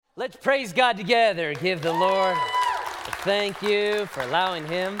Let's praise God together. Give the Lord a thank you for allowing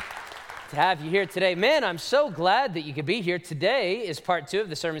Him to have you here today. Man, I'm so glad that you could be here. Today is part 2 of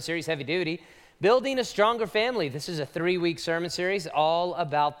the sermon series, Heavy Duty, Building a Stronger Family. This is a 3-week sermon series all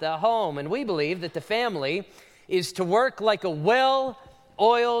about the home. And we believe that the family is to work like a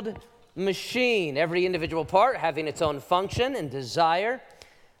well-oiled machine, every individual part having its own function and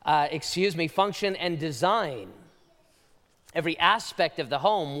function and design. Every aspect of the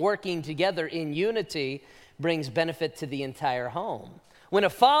home working together in unity brings benefit to the entire home. When a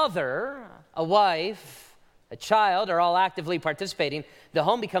father, a wife, a child are all actively participating, the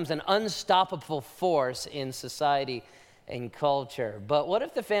home becomes an unstoppable force in society and culture. But what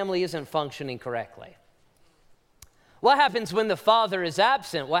if the family isn't functioning correctly? What happens when the father is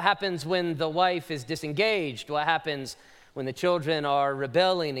absent? What happens when the wife is disengaged? What happens when the children are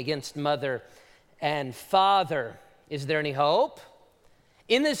rebelling against mother and father? Is there any hope?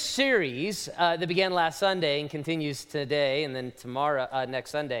 In this series that began last Sunday and continues today and then tomorrow,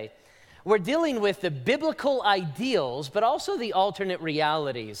 next Sunday, we're dealing with the biblical ideals, but also the alternate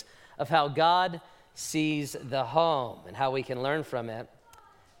realities of how God sees the home and how we can learn from it.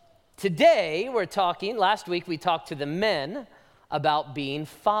 Today, last week we talked to the men about being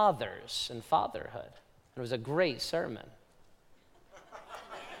fathers and fatherhood. It was a great sermon.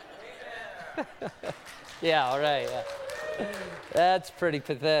 Yeah, all right. Yeah. That's pretty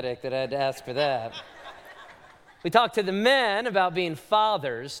pathetic that I had to ask for that. We talked to the men about being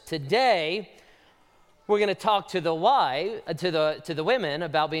fathers. Today, we're going to talk to the women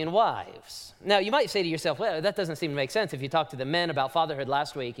about being wives. Now, you might say to yourself, well, that doesn't seem to make sense. If you talked to the men about fatherhood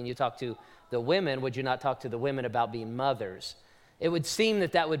last week and you talked to the women, would you not talk to the women about being mothers? It would seem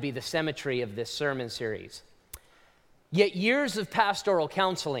that would be the symmetry of this sermon series. Yet years of pastoral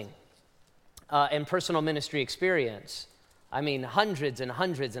counseling and personal ministry experience, hundreds and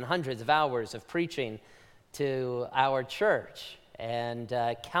hundreds and hundreds of hours of preaching to our church and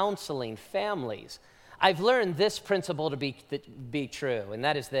counseling families, I've learned this principle to be true, and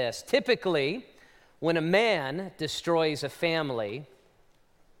that is this. Typically, when a man destroys a family,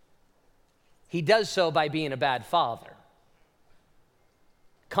 he does so by being a bad father.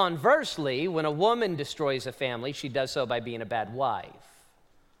 Conversely, when a woman destroys a family, she does so by being a bad wife.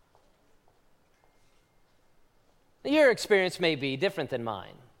 Your experience may be different than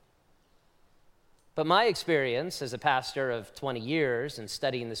mine, but my experience as a pastor of 20 years and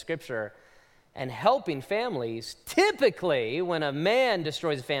studying the scripture and helping families, typically when a man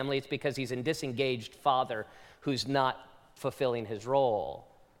destroys a family, it's because he's a disengaged father who's not fulfilling his role.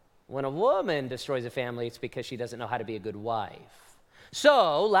 When a woman destroys a family, it's because she doesn't know how to be a good wife.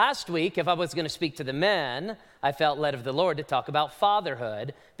 So last week, if I was going to speak to the men, I felt led of the Lord to talk about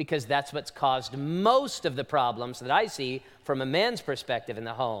fatherhood because that's what's caused most of the problems that I see from a man's perspective in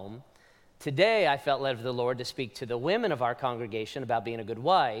the home. Today, I felt led of the Lord to speak to the women of our congregation about being a good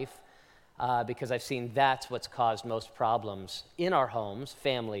wife because I've seen that's what's caused most problems in our homes,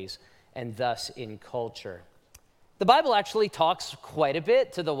 families, and thus in culture. The Bible actually talks quite a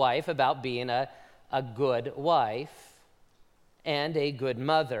bit to the wife about being a good wife and a good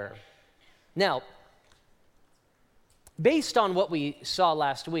mother. Now, based on what we saw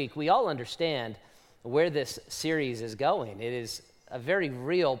last week, we all understand where this series is going. It is a very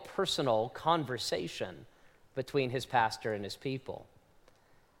real personal conversation between his pastor and his people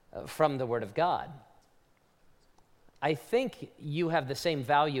from the Word of God. I think you have the same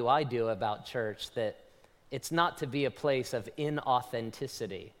value I do about church, that it's not to be a place of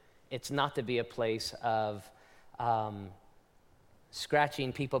inauthenticity. It's not to be a place of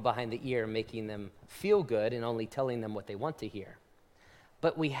scratching people behind the ear, making them feel good and only telling them what they want to hear.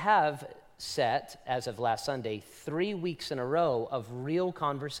 But we have set, as of last Sunday, 3 weeks in a row of real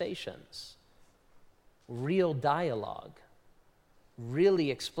conversations, real dialogue,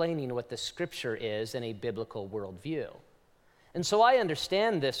 really explaining what the scripture is in a biblical worldview. And so I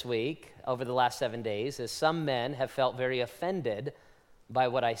understand this week, over the last 7 days, as some men have felt very offended by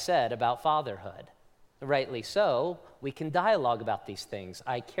what I said about fatherhood. Rightly so, we can dialogue about these things.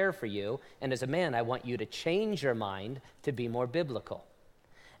 I care for you, and as a man, I want you to change your mind to be more biblical.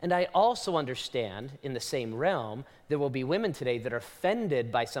 And I also understand, in the same realm, there will be women today that are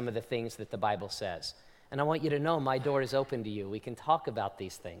offended by some of the things that the Bible says. And I want you to know my door is open to you. We can talk about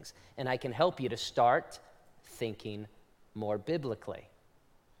these things, and I can help you to start thinking more biblically.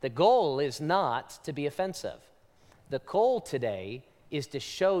 The goal is not to be offensive. The goal today is to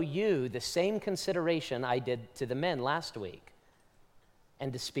show you the same consideration I did to the men last week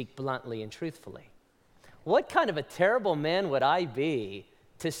and to speak bluntly and truthfully. What kind of a terrible man would I be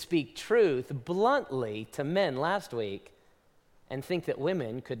to speak truth bluntly to men last week and think that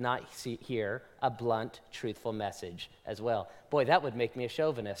women could not hear a blunt, truthful message as well. Boy, that would make me a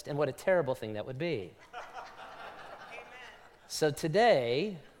chauvinist, and what a terrible thing that would be. So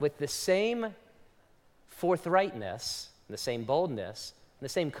today, with the same forthrightness, the same boldness, the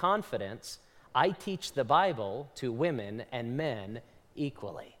same confidence, I teach the Bible to women and men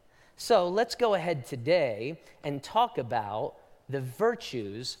equally. So let's go ahead today and talk about the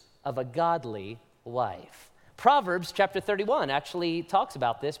virtues of a godly wife. Proverbs chapter 31 actually talks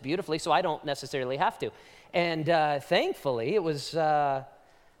about this beautifully, so I don't necessarily have to. And thankfully, it was, some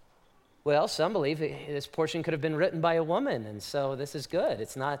believe this portion could have been written by a woman, and so this is good.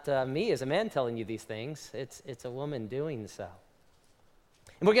 It's not me as a man telling you these things. It's a woman doing so.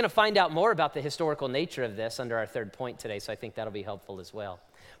 And we're going to find out more about the historical nature of this under our third point today, so I think that'll be helpful as well.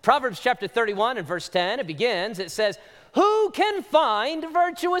 Proverbs chapter 31 and verse 10, it says, "Who can find a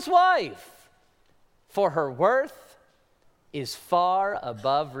virtuous wife? For her worth is far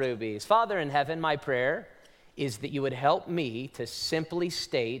above rubies." Father in heaven, my prayer is that you would help me to simply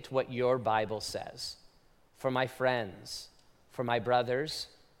state what your Bible says for my friends, for my brothers,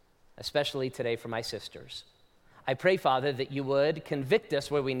 especially today for my sisters. I pray, Father, that you would convict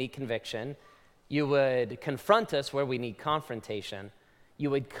us where we need conviction. You would confront us where we need confrontation.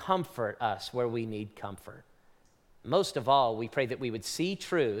 You would comfort us where we need comfort. Most of all, we pray that we would see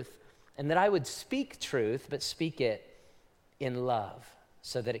truth and that I would speak truth, but speak it in love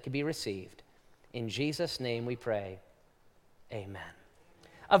so that it could be received. In Jesus' name we pray, amen.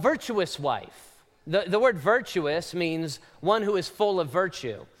 A virtuous wife. The word virtuous means one who is full of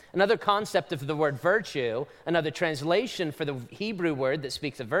virtue. Another concept of the word virtue, another translation for the Hebrew word that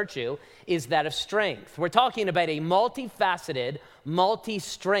speaks of virtue, is that of strength. We're talking about a multifaceted,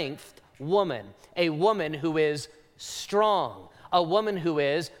 multi-strengthed woman, a woman who is strong, a woman who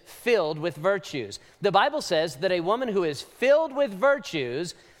is filled with virtues. The Bible says that a woman who is filled with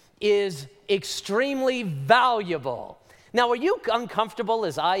virtues is extremely valuable. Now, are you uncomfortable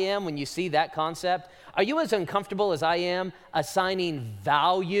as I am when you see that concept? Are you as uncomfortable as I am assigning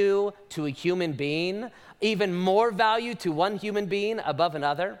value to a human being, even more value to one human being above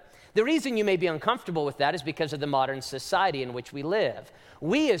another? The reason you may be uncomfortable with that is because of the modern society in which we live.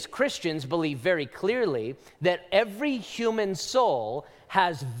 We as Christians believe very clearly that every human soul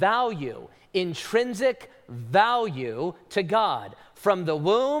has value, intrinsic value to God. From the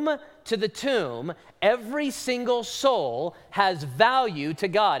womb to the tomb, every single soul has value to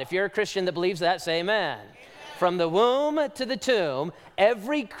God. If you're a Christian that believes that, say amen. From the womb to the tomb,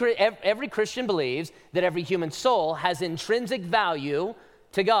 every Christian believes that every human soul has intrinsic value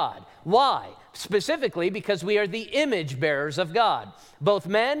to God. Why? Specifically because we are the image bearers of God. Both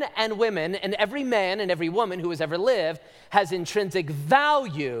men and women, and every man and every woman who has ever lived has intrinsic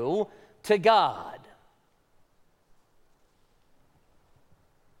value to God.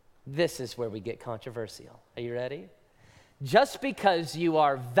 This is where we get controversial. Are you ready? Just because you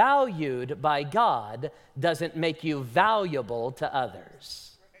are valued by God doesn't make you valuable to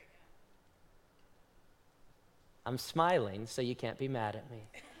others. I'm smiling, so you can't be mad at me.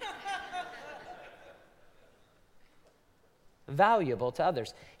 Valuable to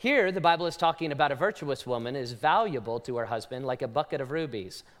others. Here, the Bible is talking about a virtuous woman is valuable to her husband like a bucket of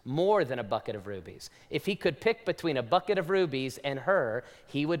rubies, more than a bucket of rubies. If he could pick between a bucket of rubies and her,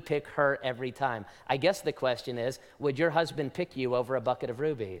 he would pick her every time. I guess the question is, would your husband pick you over a bucket of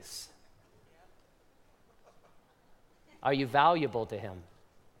rubies? Are you valuable to him?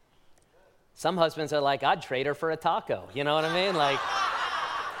 Some husbands are like, I'd trade her for a taco. You know what I mean?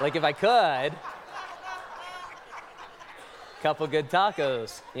 Like if I could, couple good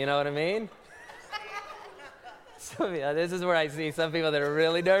tacos, you know what I mean? This is where I see some people that are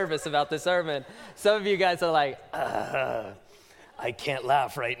really nervous about the sermon. Some of you guys are like, I can't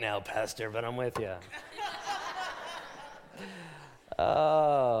laugh right now, Pastor, but I'm with you.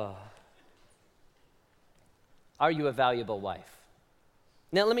 Oh. Are you a valuable wife?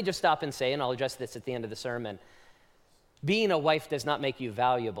 Now, let me just stop and say, and I'll address this at the end of the sermon, being a wife does not make you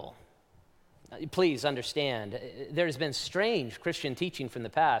valuable. Please understand, there has been strange Christian teaching from the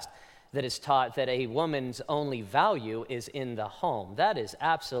past that has taught that a woman's only value is in the home. That is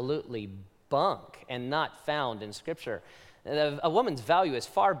absolutely bunk and not found in Scripture. A woman's value is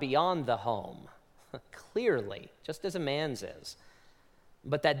far beyond the home, clearly, just as a man's is.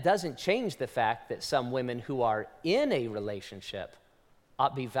 But that doesn't change the fact that some women who are in a relationship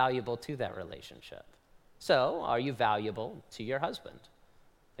ought be valuable to that relationship. So, are you valuable to your husband?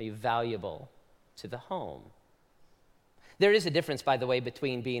 Are you valuable to the home? There is a difference, by the way,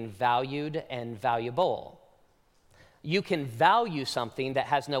 between being valued and valuable. You can value something that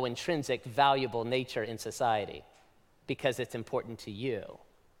has no intrinsic valuable nature in society. because it's important to you.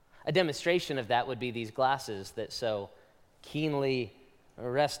 A demonstration of that would be these glasses that so keenly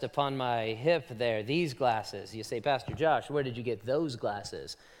rest upon my hip there, these glasses. You say, Pastor Josh, where did you get those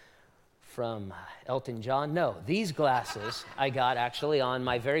glasses? From Elton John? No, these glasses I got actually on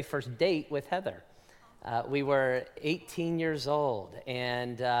my very first date with Heather. We were 18 years old,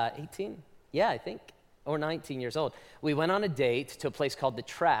 and 18? Yeah, I think, or 19 years old. We went on a date to a place called The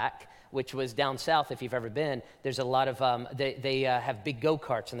Track, which was down south, if you've ever been. There's a lot of, they have big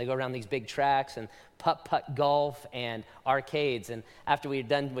go-karts, and they go around these big tracks, and putt-putt golf, and arcades. And after we were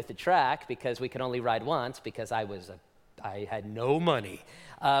done with the track, because we could only ride once, because I had no money,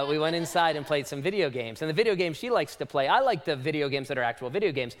 we went inside and played some video games. And the video games she likes to play, I like the video games that are actual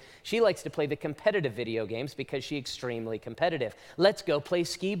video games. She likes to play the competitive video games because she's extremely competitive. Let's go play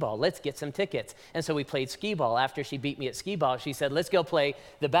skee ball. Let's get some tickets. And so we played skee ball. After she beat me at skee ball, she said, let's go play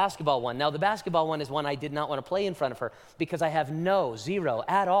the basketball one. Now, the basketball one is one I did not want to play in front of her because I have zero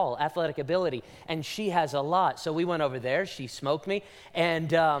at all athletic ability. And she has a lot. So we went over there. She smoked me.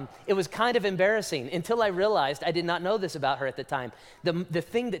 And it was kind of embarrassing until I realized, I did not know this about her at the time. The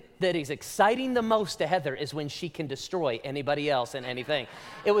thing that is exciting the most to Heather is when she can destroy anybody else and anything.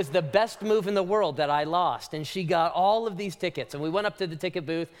 It was the best move in the world that I lost, and she got all of these tickets, and we went up to the ticket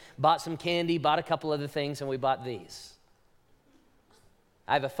booth, bought some candy, bought a couple other things, and we bought these.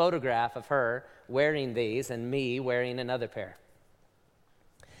 I have a photograph of her wearing these and me wearing another pair.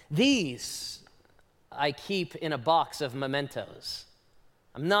 These I keep in a box of mementos.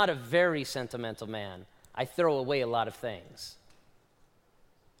 I'm not a very sentimental man. I throw away a lot of things.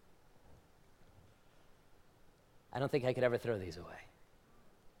 I don't think I could ever throw these away.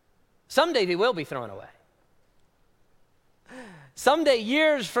 Someday they will be thrown away. Someday,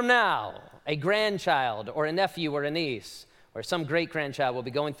 years from now, a grandchild or a nephew or a niece or some great-grandchild will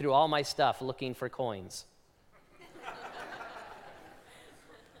be going through all my stuff looking for coins.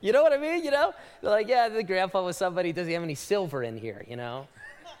 You know what I mean? You know? They're like, yeah, the grandpa was somebody, does he have any silver in here, you know?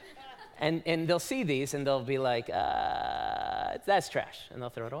 And they'll see these and they'll be like, that's trash, and they'll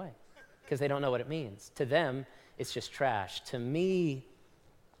throw it away because they don't know what it means. To them, it's just trash. To me,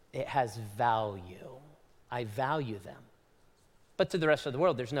 it has value. I value them. But to the rest of the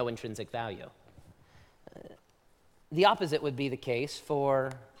world, there's no intrinsic value. The opposite would be the case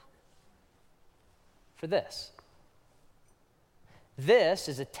for this. This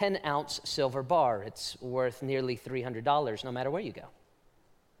is a 10-ounce silver bar. It's worth nearly $300 no matter where you go.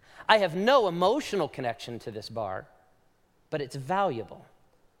 I have no emotional connection to this bar, but it's valuable.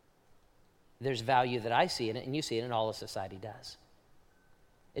 There's value that I see in it, and you see it, and all of society does.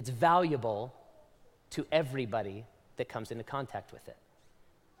 It's valuable to everybody that comes into contact with it.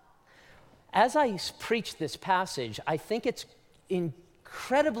 As I preach this passage, I think it's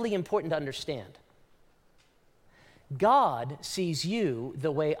incredibly important to understand. God sees you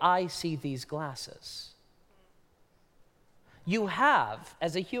the way I see these glasses. You have,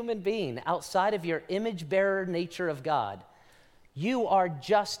 as a human being, outside of your image-bearer nature of God, you are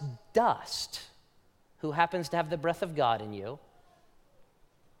just dust who happens to have the breath of God in you,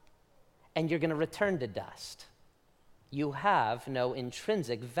 and you're going to return to dust. You have no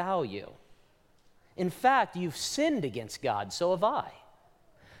intrinsic value. In fact, you've sinned against God, so have I.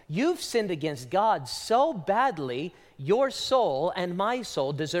 You've sinned against God so badly, your soul and my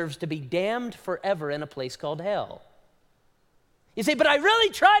soul deserves to be damned forever in a place called hell. You say, but I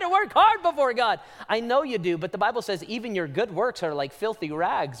really try to work hard before God. I know you do, but the Bible says even your good works are like filthy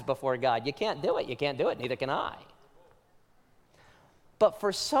rags before God. You can't do it. You can't do it. Neither can I. But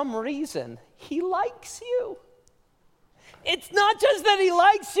for some reason, he likes you. It's not just that he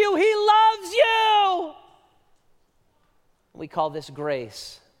likes you, he loves you. We call this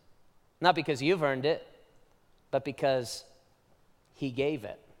grace. Not because you've earned it, but because he gave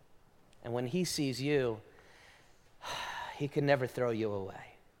it. And when he sees you, he can never throw you away.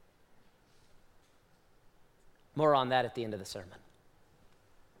 More on that at the end of the sermon.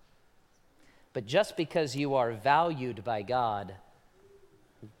 But just because you are valued by God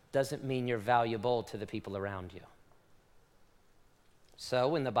doesn't mean you're valuable to the people around you. So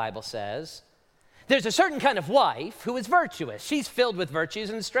when the Bible says, there's a certain kind of wife who is virtuous. She's filled with virtues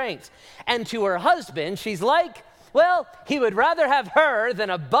and strengths. And to her husband, she's like, well, he would rather have her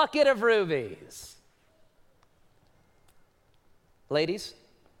than a bucket of rubies. Ladies,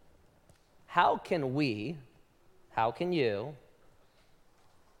 how can you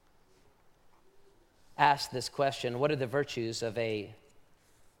ask this question, what are the virtues of a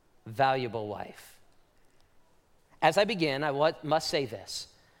valuable wife? As I begin, I must say this.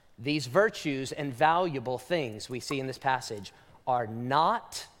 These virtues and valuable things we see in this passage are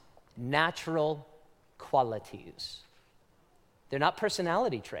not natural qualities. They're not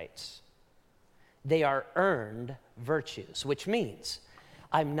personality traits. They are earned virtues, which means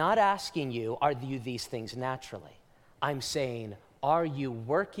I'm not asking you, are you these things naturally? I'm saying, are you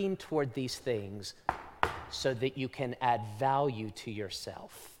working toward these things so that you can add value to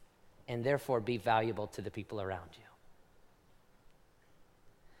yourself and therefore be valuable to the people around you?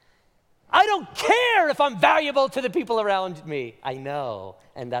 I don't care if I'm valuable to the people around me. I know,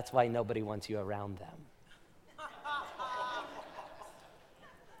 and that's why nobody wants you around them.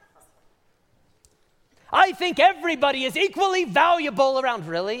 I think everybody is equally valuable around.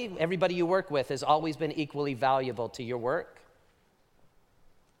 Really? Everybody you work with has always been equally valuable to your work?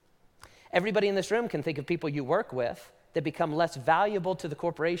 Everybody in this room can think of people you work with that become less valuable to the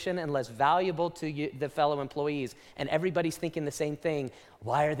corporation and less valuable to you, the fellow employees. And everybody's thinking the same thing.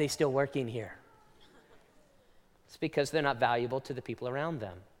 Why are they still working here? It's because they're not valuable to the people around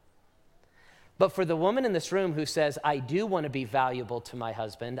them. But for the woman in this room who says, I do want to be valuable to my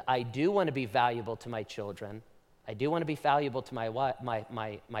husband, I do want to be valuable to my children, I do want to be valuable to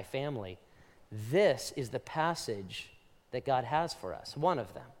my family, this is the passage that God has for us, one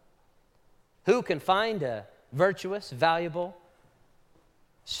of them. Who can find a virtuous, valuable,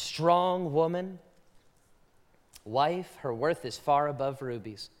 strong woman? Wife, her worth is far above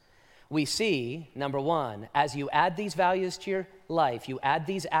rubies. We see, number one, as you add these values to your life, you add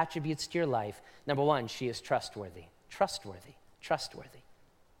these attributes to your life, number one, she is trustworthy. Trustworthy. Trustworthy.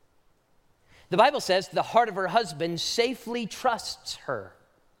 The Bible says the heart of her husband safely trusts her.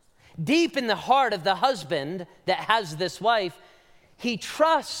 Deep in the heart of the husband that has this wife, he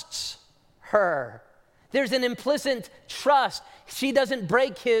trusts her. There's an implicit trust. She doesn't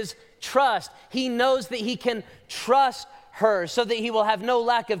break his trust. He knows that he can trust her so that he will have no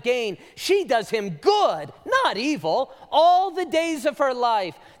lack of gain. She does him good, not evil, all the days of her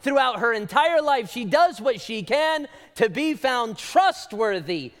life. Throughout her entire life, she does what she can to be found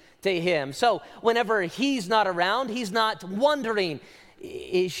trustworthy to him. So whenever he's not around, he's not wondering,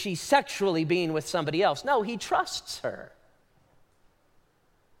 is she sexually being with somebody else? No, he trusts her.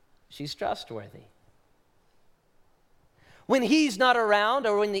 She's trustworthy. When he's not around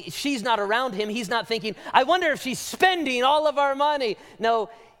or when she's not around him, he's not thinking, I wonder if she's spending all of our money. No,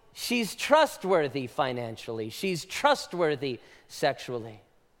 she's trustworthy financially. She's trustworthy sexually.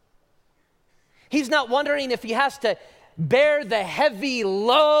 He's not wondering if he has to bear the heavy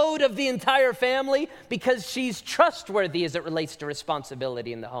load of the entire family because she's trustworthy as it relates to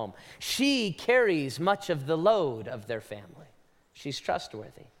responsibility in the home. She carries much of the load of their family. She's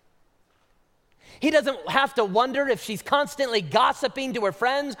trustworthy. He doesn't have to wonder if she's constantly gossiping to her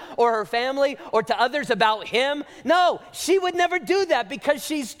friends or her family or to others about him. No, she would never do that because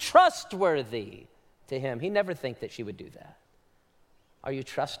she's trustworthy to him. He'd never think that she would do that. Are you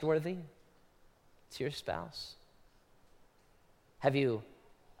trustworthy to your spouse? Have you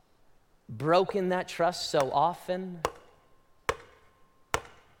broken that trust so often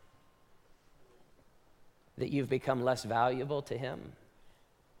that you've become less valuable to him?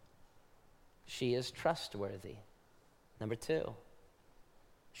 She is trustworthy. Number two,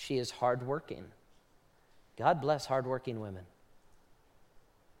 she is hardworking. God bless hardworking women.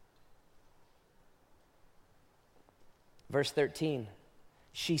 Verse 13,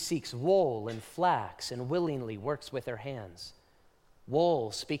 she seeks wool and flax and willingly works with her hands.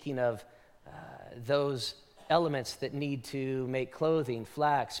 Wool, speaking of those elements that need to make clothing.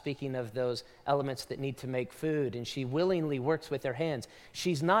 Flax, speaking of those elements that need to make food. And she willingly works with her hands.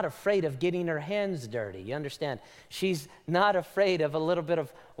 She's not afraid of getting her hands dirty. You understand? She's not afraid of a little bit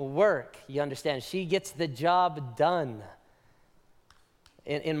of work. You understand? She gets the job done.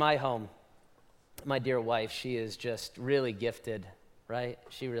 In my home, my dear wife, she is just really gifted, right?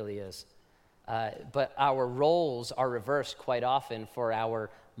 She really is. But our roles are reversed quite often for our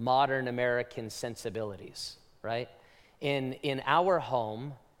modern American sensibilities, right? In our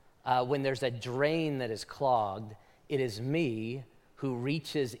home, when there's a drain that is clogged, it is me who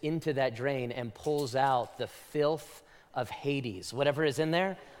reaches into that drain and pulls out the filth of Hades. Whatever is in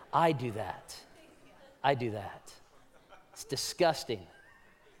there, I do that. I do that. It's disgusting.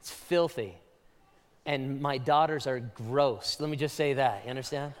 It's filthy. And my daughters are gross. Let me just say that. You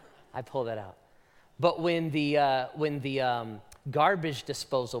understand? I pull that out. But when the garbage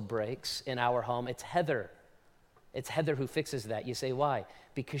disposal breaks in our home, it's Heather. It's Heather who fixes that. You say, why?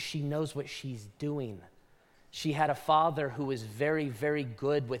 Because she knows what she's doing. She had a father who was very, very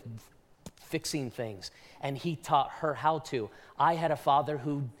good with fixing things, and he taught her how to. I had a father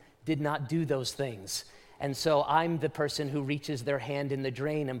who did not do those things. And so I'm the person who reaches their hand in the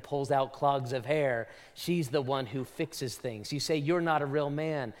drain and pulls out clogs of hair. She's the one who fixes things. You say, you're not a real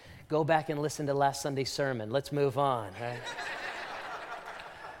man. Go back and listen to last Sunday's sermon. Let's move on, right?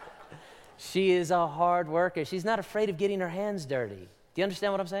 She is a hard worker. She's not afraid of getting her hands dirty. Do you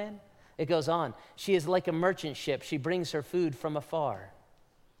understand what I'm saying? It goes on. She is like a merchant ship. She brings her food from afar.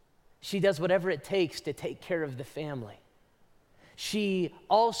 She does whatever it takes to take care of the family. She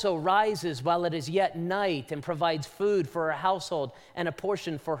also rises while it is yet night and provides food for her household and a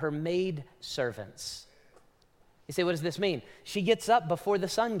portion for her maid servants. You say, what does this mean? She gets up before the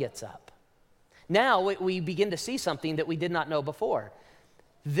sun gets up. Now we begin to see something that we did not know before.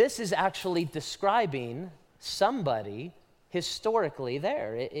 This is actually describing somebody historically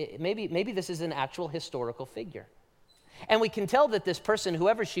there. Maybe this is an actual historical figure. And we can tell that this person,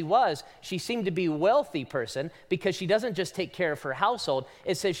 whoever she was, she seemed to be a wealthy person because she doesn't just take care of her household.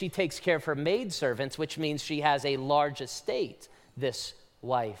 It says she takes care of her maidservants, which means she has a large estate, this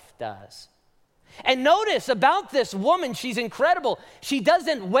wife does. And notice about this woman, she's incredible. She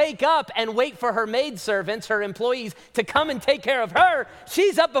doesn't wake up and wait for her maidservants, her employees, to come and take care of her.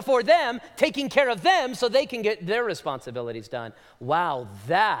 She's up before them, taking care of them so they can get their responsibilities done. Wow,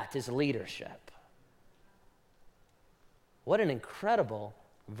 that is leadership. What an incredible,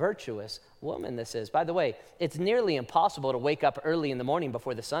 virtuous woman this is. By the way, it's nearly impossible to wake up early in the morning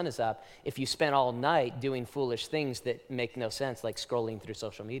before the sun is up if you spend all night doing foolish things that make no sense, like scrolling through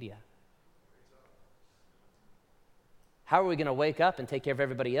social media. How are we going to wake up and take care of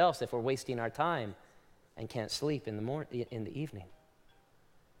everybody else if we're wasting our time and can't sleep in the evening?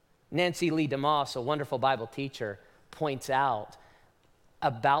 Nancy Lee DeMoss, a wonderful Bible teacher, points out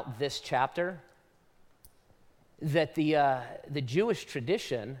about this chapter that the Jewish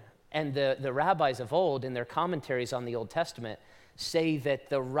tradition and the rabbis of old in their commentaries on the Old Testament say that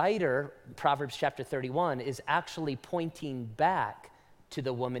the writer, Proverbs chapter 31, is actually pointing back to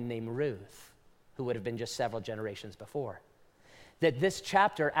the woman named Ruth, who would have been just several generations before. That this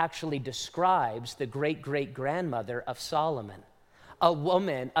chapter actually describes the great-great-grandmother of Solomon, a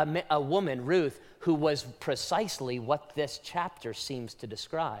woman, Ruth, who was precisely what this chapter seems to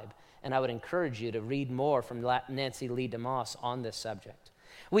describe. And I would encourage you to read more from Nancy Lee DeMoss on this subject.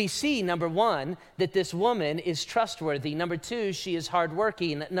 We see, number one, that this woman is trustworthy. Number two, she is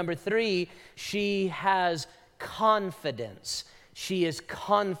hardworking. Number three, she has confidence. She is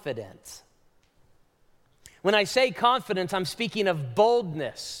confident. When I say confidence, I'm speaking of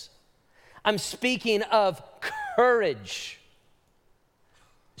boldness. I'm speaking of courage.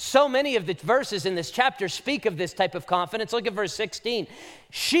 So many of the verses in this chapter speak of this type of confidence. Look at verse 16.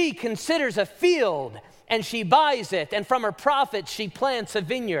 She considers a field and she buys it, and from her profits she plants a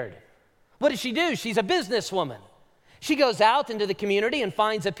vineyard. What does she do? She's a businesswoman. She goes out into the community and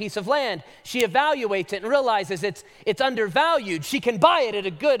finds a piece of land. She evaluates it and realizes it's undervalued. She can buy it at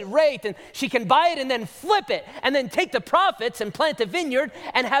a good rate, and she can buy it and then flip it and then take the profits and plant a vineyard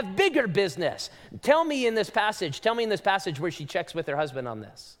and have bigger business. Tell me in this passage where she checks with her husband on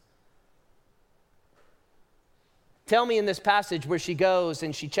this. Tell me in this passage where she goes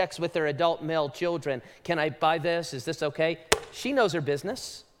and she checks with her adult male children. Can I buy this? Is this okay? She knows her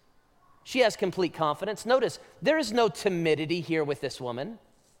business. She has complete confidence. Notice, there is no timidity here with this woman.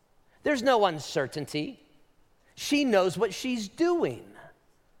 There's no uncertainty. She knows what she's doing.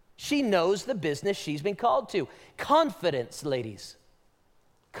 She knows the business she's been called to. Confidence, ladies.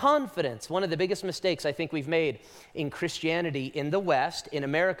 Confidence. One of the biggest mistakes I think we've made in Christianity in the West, in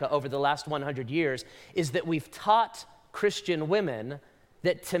America, over the last 100 years, is that we've taught Christian women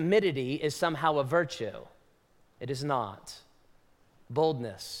that timidity is somehow a virtue. It is not.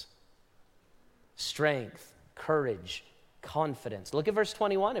 Boldness, strength, courage, confidence. Look at verse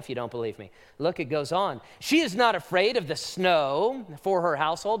 21 if you don't believe me. Look, it goes on. She is not afraid of the snow for her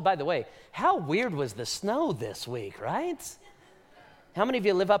household. By the way, how weird was the snow this week, right? How many of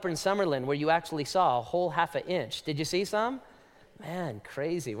you live up in Summerlin where you actually saw a whole half an inch? Did you see some? Man,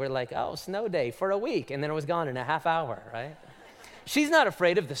 crazy. We're like, oh, snow day for a week, and then it was gone in a half hour, right? She's not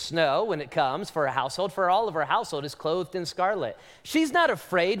afraid of the snow when it comes for her household, for all of her household is clothed in scarlet. She's not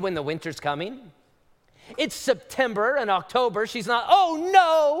afraid when the winter's coming. It's September and October. She's not, oh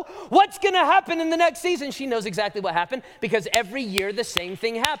no, what's going to happen in the next season? She knows exactly what happened because every year the same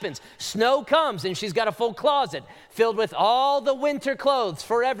thing happens. Snow comes and she's got a full closet filled with all the winter clothes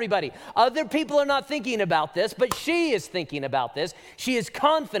for everybody. Other people are not thinking about this, but she is thinking about this. She is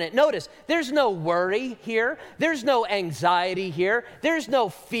confident. Notice, there's no worry here. There's no anxiety here. There's no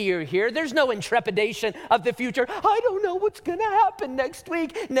fear here. There's no intrepidation of the future. I don't know what's going to happen next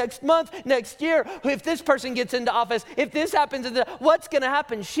week, next month, next year. If this person gets into office, if this happens, what's going to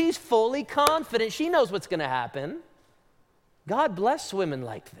happen? She's fully confident. She knows what's going to happen. God bless women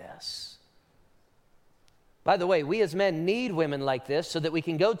like this. By the way, we as men need women like this so that we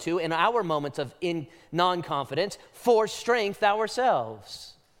can go to, in our moments of non-confidence, for strength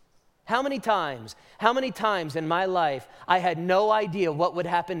ourselves. How many times in my life I had no idea what would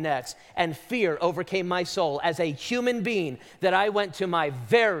happen next, and fear overcame my soul as a human being, that I went to my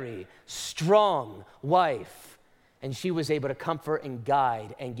very strong wife, and she was able to comfort and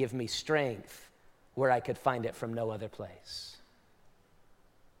guide and give me strength where I could find it from no other place.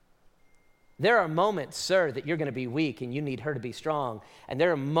 There are moments, sir, that you're going to be weak and you need her to be strong. And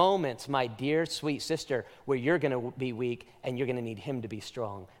there are moments, my dear, sweet sister, where you're going to be weak and you're going to need him to be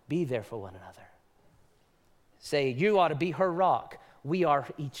strong. Be there for one another. Say, you ought to be her rock. We are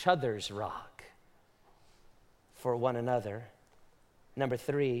each other's rock for one another. Number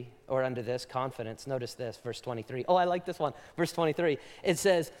 3, or under this, confidence. Notice this, verse 23. Oh, I like this one. Verse 23. It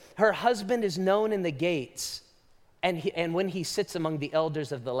says, her husband is known in the gates, and when he sits among the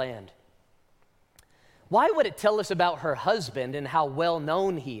elders of the land. Why would it tell us about her husband and how well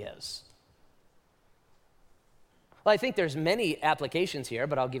known he is? Well, I think there's many applications here,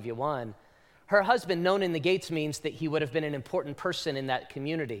 but I'll give you one. Her husband, known in the gates, means that he would have been an important person in that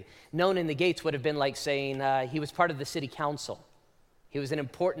community. Known in the gates would have been like saying he was part of the city council. He was an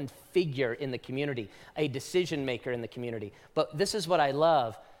important figure in the community, a decision maker in the community. But this is what I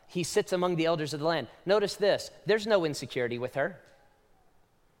love. He sits among the elders of the land. Notice this. There's no insecurity with her.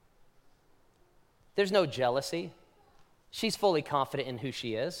 There's no jealousy. She's fully confident in who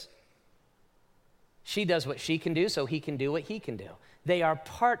she is. She does what she can do, so he can do what he can do. They are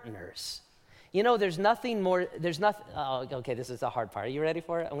partners. You know, there's nothing, oh, okay, this is the hard part. Are you ready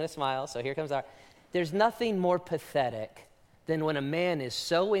for it? I'm going to smile, so here comes our, there's nothing more pathetic than when a man is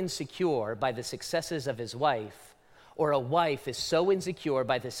so insecure by the successes of his wife, or a wife is so insecure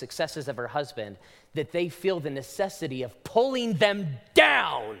by the successes of her husband, that they feel the necessity of pulling them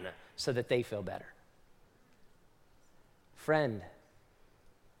down so that they feel better. Friend,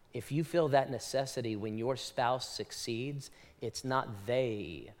 if you feel that necessity when your spouse succeeds, it's not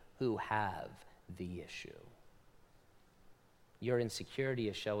they who have the issue. Your insecurity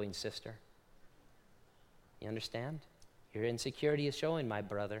is showing, sister. You understand? Your insecurity is showing, my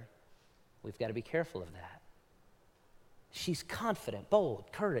brother. We've got to be careful of that. She's confident, bold,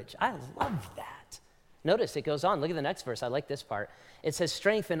 courage. I love that. Notice it goes on. Look at the next verse. I like this part. It says,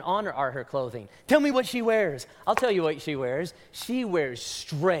 strength and honor are her clothing. Tell me what she wears. I'll tell you what she wears. She wears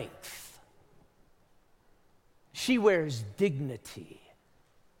strength. She wears dignity.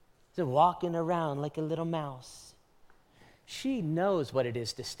 So walking around like a little mouse. She knows what it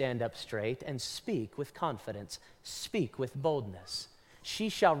is to stand up straight and speak with confidence, speak with boldness. She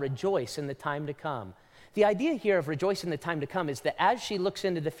shall rejoice in the time to come. The idea here of rejoice in the time to come is that as she looks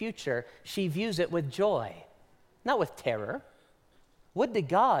into the future, she views it with joy, not with terror. Would to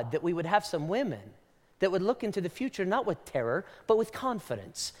God that we would have some women that would look into the future not with terror, but with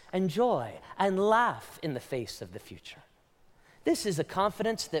confidence and joy and laugh in the face of the future. This is a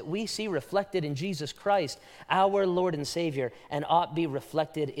confidence that we see reflected in Jesus Christ, our Lord and Savior, and ought be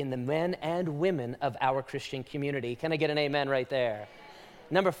reflected in the men and women of our Christian community. Can I get an amen right there?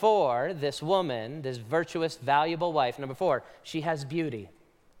 Number 4, this woman, this virtuous, valuable wife, number 4, she has beauty.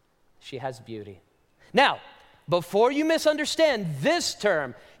 She has beauty. Now, before you misunderstand this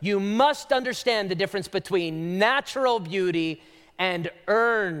term, you must understand the difference between natural beauty and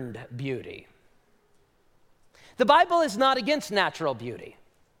earned beauty. The Bible is not against natural beauty.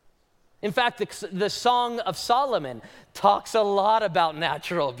 In fact, the Song of Solomon talks a lot about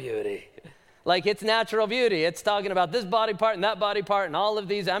natural beauty. Like it's natural beauty. It's talking about this body part and that body part and all of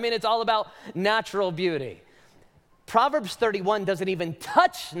these. I mean, it's all about natural beauty. Proverbs 31 doesn't even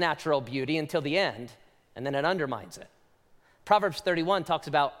touch natural beauty until the end, and then it undermines it. Proverbs 31 talks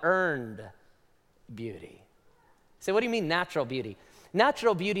about earned beauty. So what do you mean natural beauty?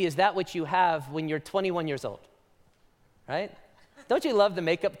 Natural beauty is that which you have when you're 21 years old, right? Don't you love the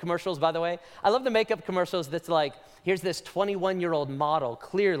makeup commercials, by the way? I love the makeup commercials that's like, here's this 21-year-old model,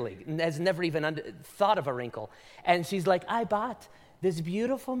 clearly, has never even thought of a wrinkle. And she's like, I bought this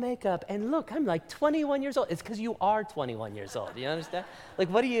beautiful makeup, and look, I'm like 21 years old. It's because you are 21 years old, you understand? Like,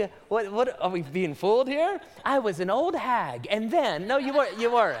 what are we being fooled here? I was an old hag, and then, no, you weren't.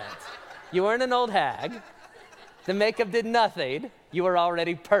 You weren't an old hag. The makeup did nothing. You were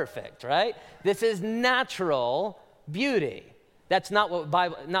already perfect, right? This is natural beauty. That's not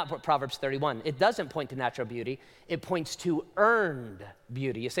what Proverbs 31. It doesn't point to natural beauty. It points to earned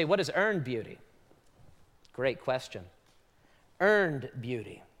beauty. You say, what is earned beauty? Great question. Earned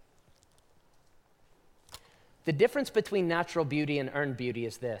beauty. The difference between natural beauty and earned beauty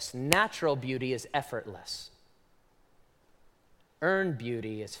is this. Natural beauty is effortless. Earned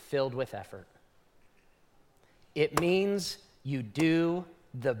beauty is filled with effort. It means you do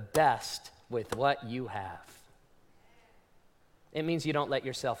the best with what you have. It means you don't let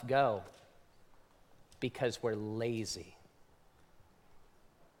yourself go because we're lazy.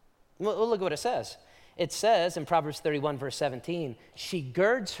 Well, look what it says. It says in Proverbs 31, verse 17, she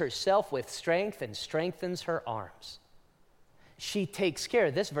girds herself with strength and strengthens her arms. She takes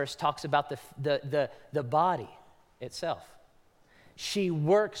care. This verse talks about the body itself. She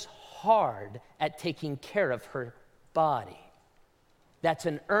works hard at taking care of her body. That's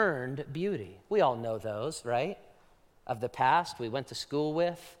an earned beauty. We all know those, right? Of the past we went to school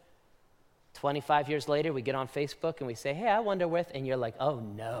with. 25 years later, we get on Facebook and we say, hey, I wonder where, and you're like, oh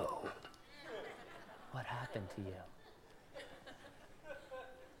no, what happened to you?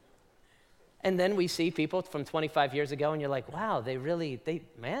 And then we see people from 25 years ago and you're like, wow, they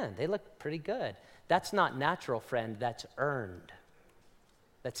look pretty good. That's not natural, friend, that's earned.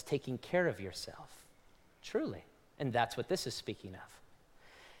 That's taking care of yourself, truly. And that's what this is speaking of.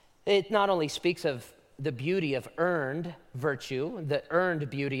 It not only speaks of the beauty of earned virtue, the earned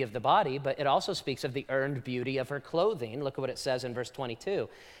beauty of the body, but it also speaks of the earned beauty of her clothing. Look at what it says in verse 22.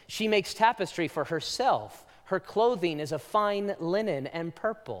 She makes tapestry for herself. Her clothing is of fine linen and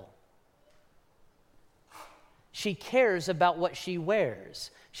purple. She cares about what she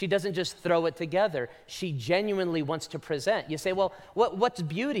wears. She doesn't just throw it together. She genuinely wants to present. You say, well, what's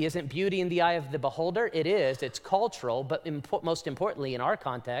beauty? Isn't beauty in the eye of the beholder? It is. It's cultural, but most importantly, in our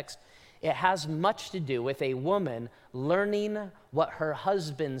context, it has much to do with a woman learning what her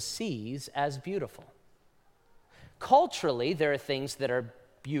husband sees as beautiful. Culturally, there are things that are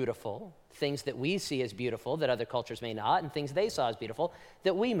beautiful, things that we see as beautiful that other cultures may not, and things they saw as beautiful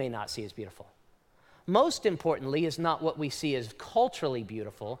that we may not see as beautiful. Most importantly is not what we see as culturally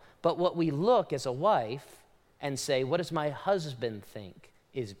beautiful, but what we look as a wife and say, what does my husband think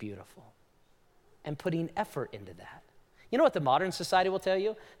is beautiful? And putting effort into that. You know what the modern society will tell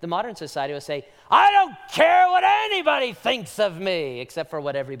you? The modern society will say, I don't care what anybody thinks of me, except for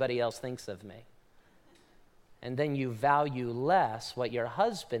what everybody else thinks of me. And then you value less what your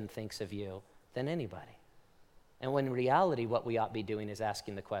husband thinks of you than anybody. And when in reality, what we ought to be doing is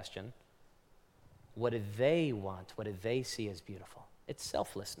asking the question, what do they want? What do they see as beautiful? It's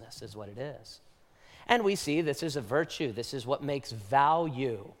selflessness is what it is. And we see this is a virtue. This is what makes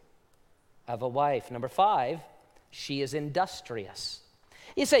value of a wife. Number 5, she is industrious.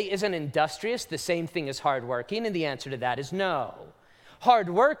 You say, isn't industrious the same thing as hardworking? And the answer to that is no.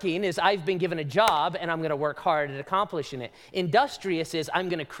 Hardworking is I've been given a job and I'm going to work hard at accomplishing it. Industrious is I'm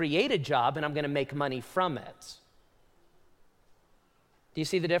going to create a job and I'm going to make money from it. Do you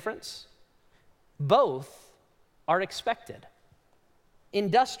see the difference? Both are expected.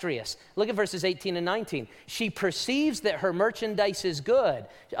 Industrious. Look at verses 18 and 19. She perceives that her merchandise is good.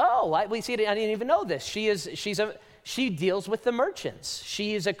 Oh, we see it. I didn't even know this. She deals with the merchants.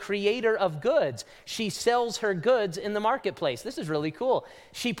 She is a creator of goods. She sells her goods in the marketplace. This is really cool.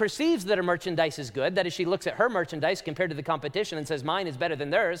 She perceives that her merchandise is good. That is, she looks at her merchandise compared to the competition and says, mine is better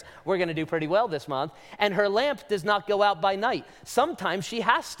than theirs. We're going to do pretty well this month. And her lamp does not go out by night. Sometimes she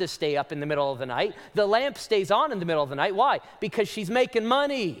has to stay up in the middle of the night. The lamp stays on in the middle of the night. Why? Because she's making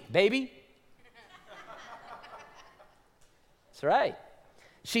money, baby. That's right.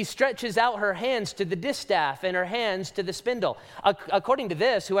 She stretches out her hands to the distaff and her hands to the spindle. According to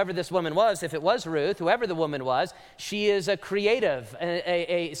this, whoever this woman was, if it was Ruth, whoever the woman was, she is a creative,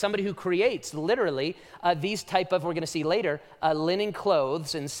 somebody who creates literally these type of, we're going to see later, linen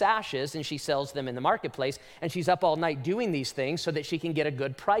clothes and sashes, and she sells them in the marketplace. And she's up all night doing these things so that she can get a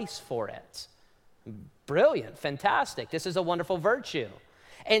good price for it. Brilliant, fantastic. This is a wonderful virtue.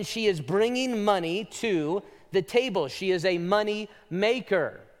 And she is bringing money to the table. She is a money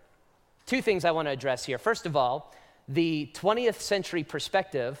maker. 2 things I want to address here. First of all, the 20th century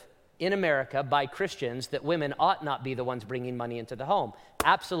perspective in America by Christians that women ought not be the ones bringing money into the home.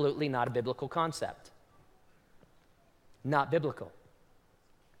 Absolutely not a biblical concept. Not biblical.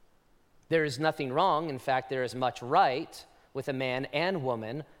 There is nothing wrong. In fact, there is much right with a man and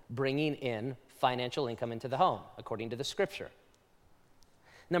woman bringing in financial income into the home, according to the scripture.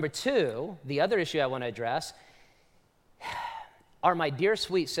 Number 2, the other issue I want to address are my dear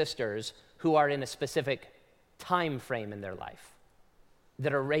sweet sisters who are in a specific time frame in their life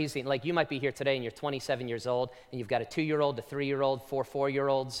that are raising, like you might be here today and you're 27 years old and you've got a 2-year-old, a 3-year-old, 4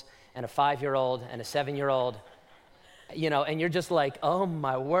 4-year-olds, and a 5-year-old and a 7-year-old, and you're just like, oh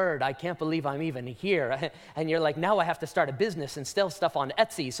my word, I can't believe I'm even here. And you're like, now I have to start a business and sell stuff on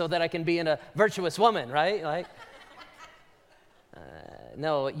Etsy so that I can be a virtuous woman, right?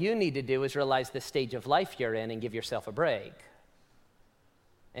 No, what you need to do is realize the stage of life you're in and give yourself a break.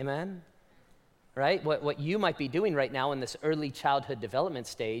 Amen? right? What you might be doing right now in this early childhood development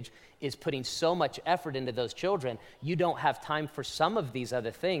stage is putting so much effort into those children, you don't have time for some of these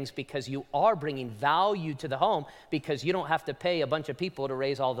other things because you are bringing value to the home because you don't have to pay a bunch of people to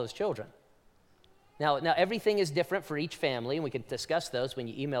raise all those children. Now everything is different for each family, and we can discuss those when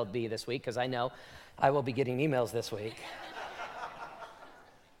you emailed me this week, because I know I will be getting emails this week.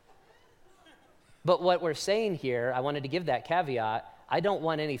 But what we're saying here, I wanted to give that caveat. I don't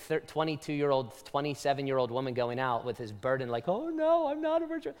want any 22-year-old, 27-year-old woman going out with this burden like, oh no, I'm not a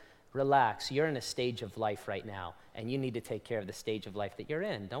virgin. Relax, you're in a stage of life right now, and you need to take care of the stage of life that you're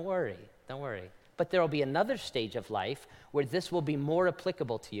in. Don't worry. But there will be another stage of life where this will be more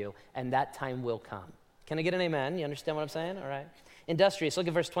applicable to you, and that time will come. Can I get an amen? You understand what I'm saying? All right. Industrious, look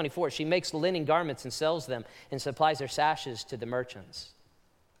at verse 24. She makes linen garments and sells them and supplies her sashes to the merchants.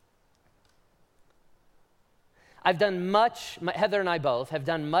 Heather and I both have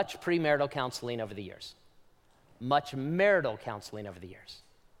done much premarital counseling over the years. Much marital counseling over the years.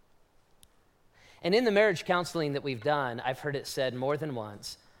 And in the marriage counseling that we've done, I've heard it said more than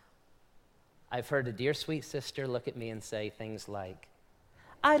once. I've heard a dear sweet sister look at me and say things like,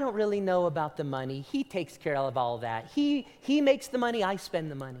 I don't really know about the money. He takes care of all that. He makes the money, I spend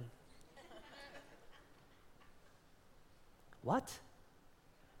the money. What?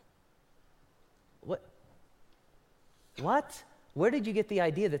 What? Where did you get the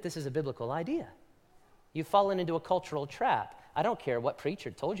idea that this is a biblical idea? You've fallen into a cultural trap. I don't care what preacher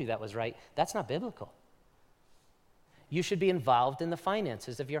told you that was right. That's not biblical. You should be involved in the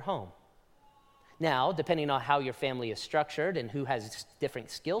finances of your home. Now, depending on how your family is structured and who has different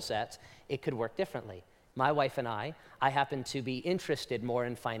skill sets, it could work differently. My wife and I happen to be interested more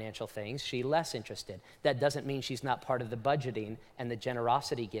in financial things. She's less interested. That doesn't mean she's not part of the budgeting and the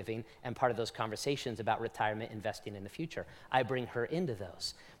generosity giving and part of those conversations about retirement, investing in the future. I bring her into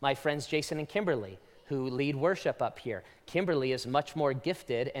those. My friends Jason and Kimberly, who lead worship up here. Kimberly is much more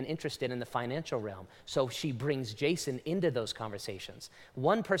gifted and interested in the financial realm, so she brings Jason into those conversations.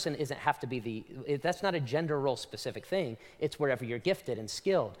 One person doesn't have to be that's not a gender role specific thing, it's wherever you're gifted and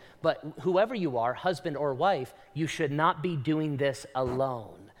skilled. But whoever you are, husband or wife, you should not be doing this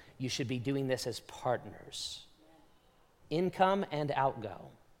alone. You should be doing this as partners. Income and outgo,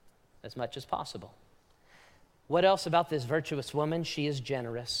 as much as possible. What else about this virtuous woman? She is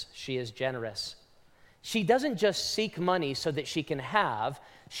generous. She is generous. She doesn't just seek money so that she can have,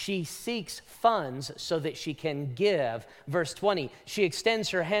 she seeks funds so that she can give. Verse 20, she extends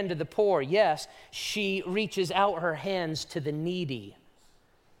her hand to the poor. Yes, she reaches out her hands to the needy.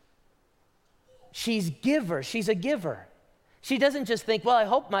 She's a giver. She doesn't just think, well, I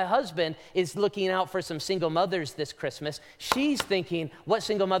hope my husband is looking out for some single mothers this Christmas. She's thinking, what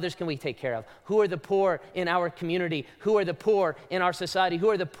single mothers can we take care of? Who are the poor in our community? Who are the poor in our society?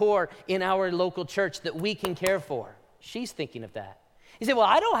 Who are the poor in our local church that we can care for? She's thinking of that. You say, well,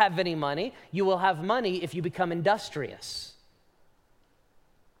 I don't have any money. You will have money if you become industrious.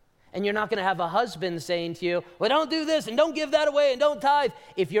 And you're not going to have a husband saying to you, well, don't do this and don't give that away and don't tithe,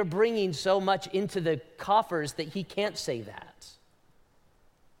 if you're bringing so much into the coffers that he can't say that.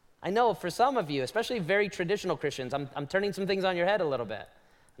 I know for some of you, especially very traditional Christians, I'm turning some things on your head a little bit.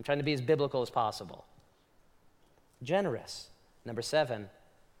 I'm trying to be as biblical as possible. Generous. Number 7,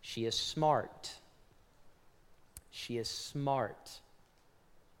 she is smart. She is smart.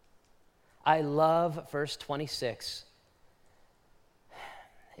 I love verse 26.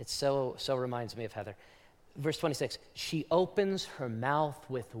 It so reminds me of Heather. Verse 26, she opens her mouth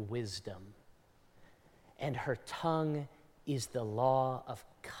with wisdom, and her tongue is the law of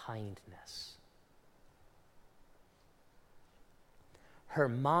kindness. Her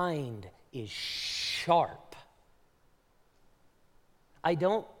mind is sharp. I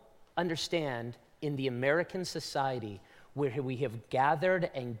don't understand in the American society where we have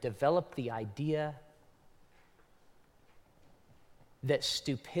gathered and developed the idea that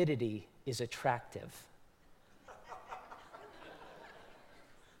stupidity is attractive.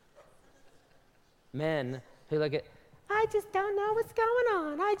 Men who look at, I just don't know what's going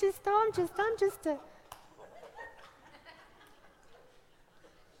on. I'm just a...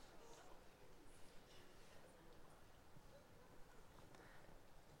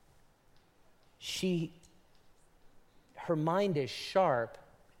 Her mind is sharp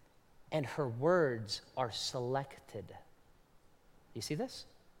and her words are selected. You see this?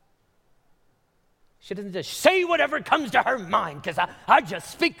 She doesn't just say whatever comes to her mind because I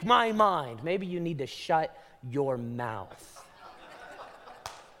just speak my mind. Maybe you need to shut your mouth.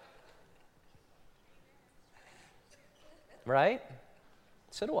 Right?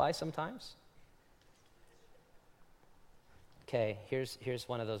 So do I sometimes. Okay, here's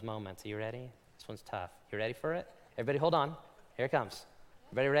one of those moments. Are you ready? This one's tough. You ready for it? Everybody hold on. Here it comes.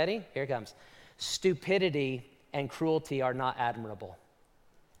 Everybody ready? Here it comes. Stupidity and cruelty are not admirable.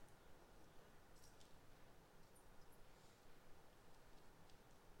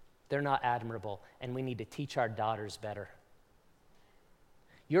 They're not admirable, and we need to teach our daughters better.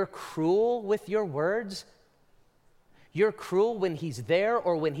 You're cruel with your words. You're cruel when he's there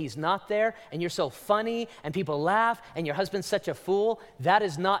or when he's not there, and you're so funny, and people laugh, and your husband's such a fool. That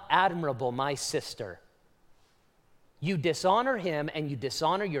is not admirable, my sister. You dishonor him, and you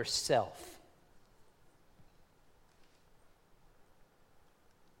dishonor yourself.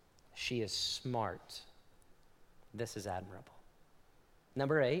 She is smart. This is admirable.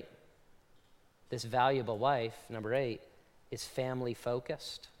 Number 8, this valuable wife, number 8, is family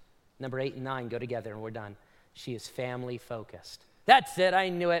focused. Number 8 and 9 go together, and we're done. She is family focused. That's it, I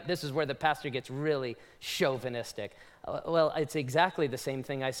knew it. This is where the pastor gets really chauvinistic. Well, it's exactly the same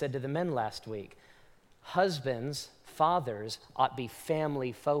thing I said to the men last week. Husbands, fathers ought be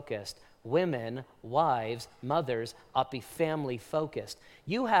family focused. Women, wives, mothers ought be family focused.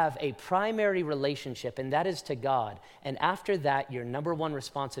 You have a primary relationship, and that is to God. And after that, your number one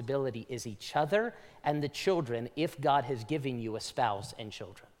responsibility is each other and the children, if God has given you a spouse and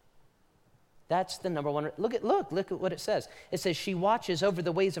children. That's the number one. Look at what it says. It says, she watches over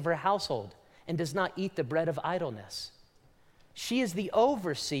the ways of her household and does not eat the bread of idleness. She is the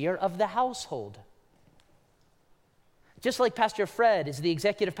overseer of the household. Just like Pastor Fred is the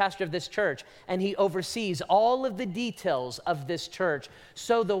executive pastor of this church, and he oversees all of the details of this church,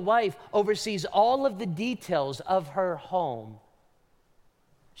 so the wife oversees all of the details of her home.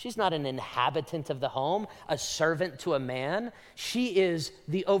 She's not an inhabitant of the home, a servant to a man. She is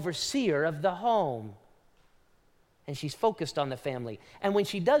the overseer of the home. And she's focused on the family. And when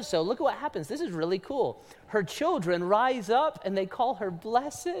she does so, look at what happens. This is really cool. Her children rise up and they call her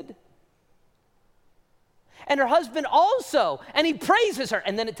blessed. And her husband also, and he praises her.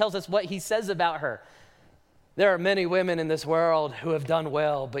 And then it tells us what he says about her. There are many women in this world who have done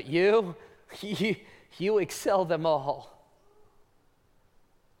well, but you excel them all.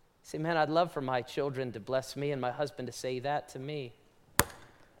 Say, man, I'd love for my children to bless me and my husband to say that to me.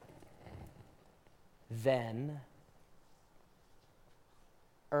 Then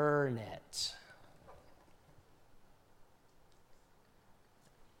earn it.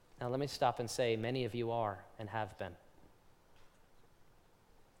 Now, let me stop and say, many of you are and have been.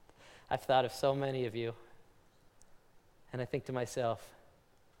 I've thought of so many of you, and I think to myself,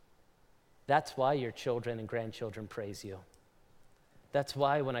 that's why your children and grandchildren praise you. That's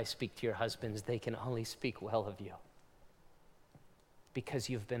why when I speak to your husbands, they can only speak well of you, because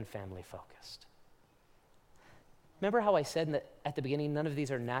you've been family focused. Remember how I said at the beginning, none of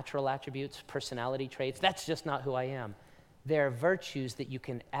these are natural attributes, personality traits? That's just not who I am. There are virtues that you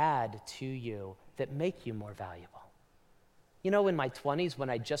can add to you that make you more valuable. You know, in my 20s, when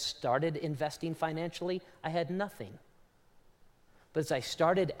I just started investing financially, I had nothing. But as I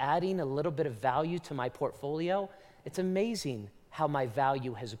started adding a little bit of value to my portfolio, it's amazing how my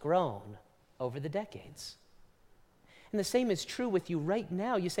value has grown over the decades. And the same is true with you right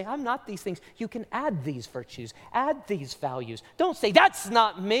now. You say, I'm not these things. You can add these virtues, add these values. Don't say, that's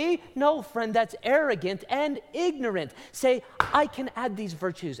not me. No, friend, that's arrogant and ignorant. Say, I can add these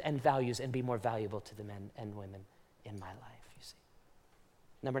virtues and values and be more valuable to the men and women in my life, you see.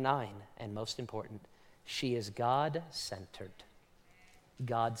 Number 9, and most important, she is God-centered.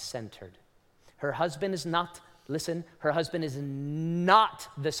 God-centered. Her husband is not, listen, her husband is not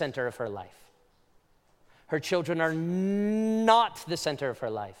the center of her life. Her children are not the center of her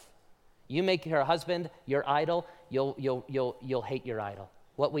life. You make her husband your idol, you'll hate your idol.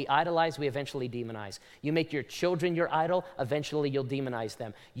 What we idolize, we eventually demonize. You make your children your idol, eventually you'll demonize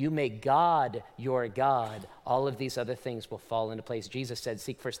them. You make God your God, all of these other things will fall into place. Jesus said,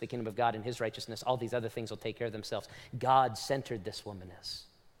 seek first the kingdom of God and his righteousness. All these other things will take care of themselves. God-centered this woman is.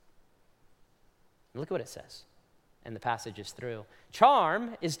 Look at what it says. And the passage is through.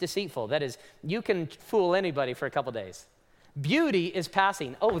 Charm is deceitful. That is, you can fool anybody for a couple days. Beauty is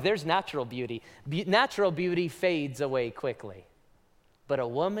passing. Oh, there's natural beauty. Natural beauty fades away quickly. But a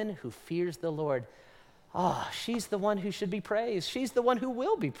woman who fears the Lord, she's the one who should be praised. She's the one who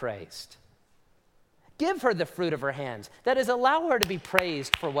will be praised. Give her the fruit of her hands. That is, allow her to be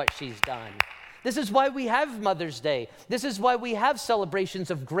praised for what she's done. This is why we have Mother's Day. This is why we have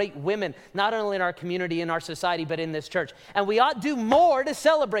celebrations of great women, not only in our community, in our society, but in this church. And we ought do more to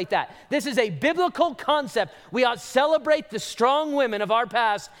celebrate that. This is a biblical concept. We ought celebrate the strong women of our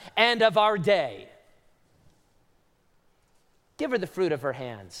past and of our day. Give her the fruit of her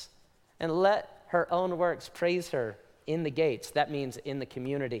hands and let her own works praise her in the gates. That means in the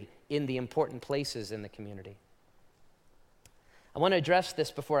community, in the important places in the community. I want to address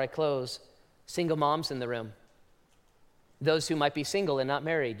this before I close. Single moms in the room, those who might be single and not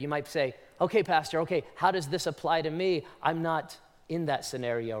married. You might say, okay, Pastor, okay, how does this apply to me? I'm not in that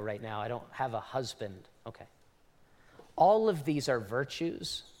scenario right now. I don't have a husband. Okay. All of these are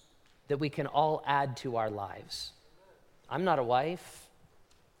virtues that we can all add to our lives. I'm not a wife,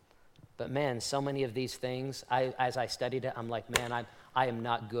 but man, so many of these things, as I studied it, I'm like, man, I am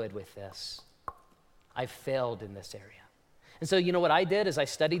not good with this. I failed in this area. And so you know what I did is I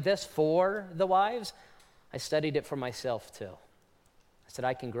studied this for the wives. I studied it for myself too. I said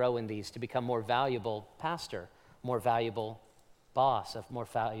I can grow in these to become more valuable pastor, more valuable boss, a more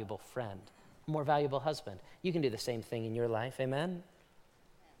valuable friend, a more valuable husband. You can do the same thing in your life, amen?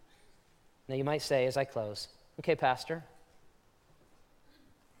 Now you might say as I close, okay, Pastor,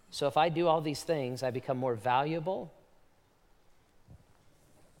 so if I do all these things, I become more valuable.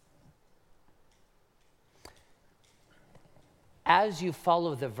 As you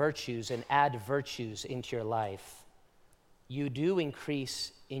follow the virtues and add virtues into your life, you do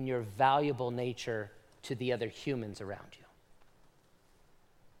increase in your valuable nature to the other humans around you.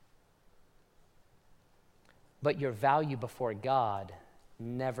 But your value before God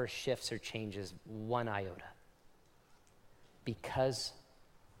never shifts or changes one iota because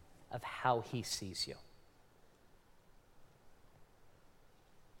of how he sees you.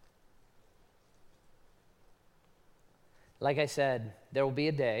 Like I said, there will be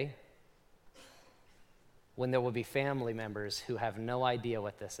a day when there will be family members who have no idea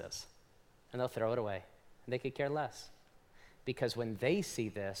what this is, and they'll throw it away, and they could care less. Because when they see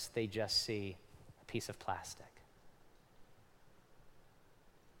this, they just see a piece of plastic.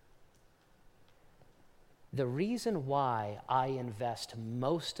 The reason why I invest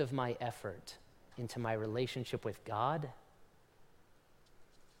most of my effort into my relationship with God,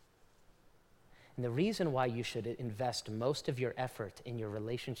 and the reason why you should invest most of your effort in your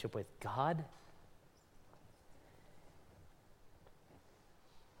relationship with God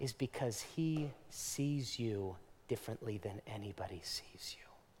is because he sees you differently than anybody sees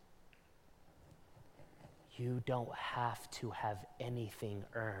you. You don't have to have anything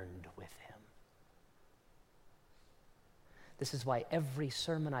earned with him. This is why every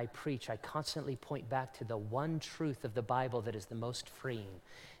sermon I preach, I constantly point back to the one truth of the Bible that is the most freeing,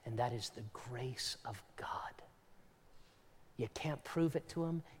 and that is the grace of God. You can't prove it to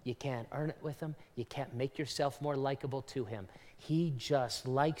him. You can't earn it with him. You can't make yourself more likable to him. He just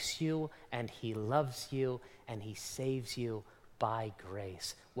likes you, and he loves you, and he saves you by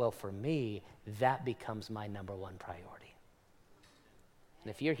grace. Well, for me, that becomes my number one priority. And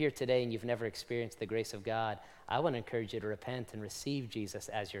if you're here today and you've never experienced the grace of God, I want to encourage you to repent and receive Jesus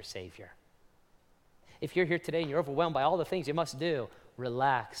as your Savior. If you're here today and you're overwhelmed by all the things you must do,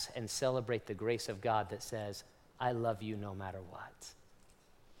 relax and celebrate the grace of God that says, I love you no matter what.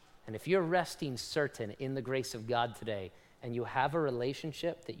 And if you're resting certain in the grace of God today and you have a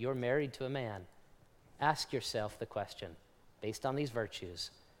relationship that you're married to a man, ask yourself the question, based on these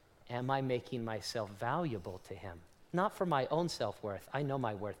virtues, am I making myself valuable to him? Not for my own self-worth. I know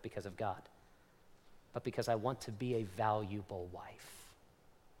my worth because of God, but because I want to be a valuable wife.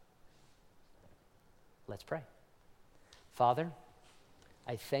 Let's pray. Father,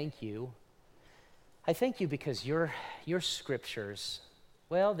 I thank you. I thank you because your scriptures,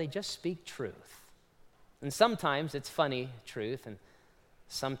 well, they just speak truth. And sometimes it's funny truth, and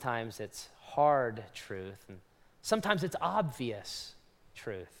sometimes it's hard truth, and sometimes it's obvious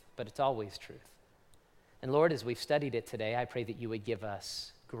truth, but it's always truth. And Lord, as we've studied it today, I pray that you would give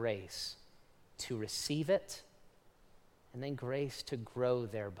us grace to receive it and then grace to grow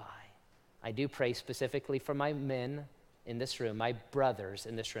thereby. I do pray specifically for my men in this room, my brothers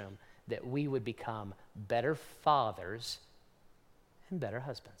in this room, that we would become better fathers and better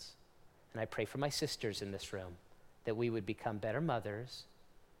husbands. And I pray for my sisters in this room that we would become better mothers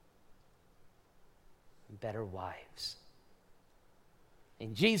and better wives.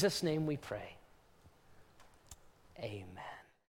 In Jesus' name we pray. Amen.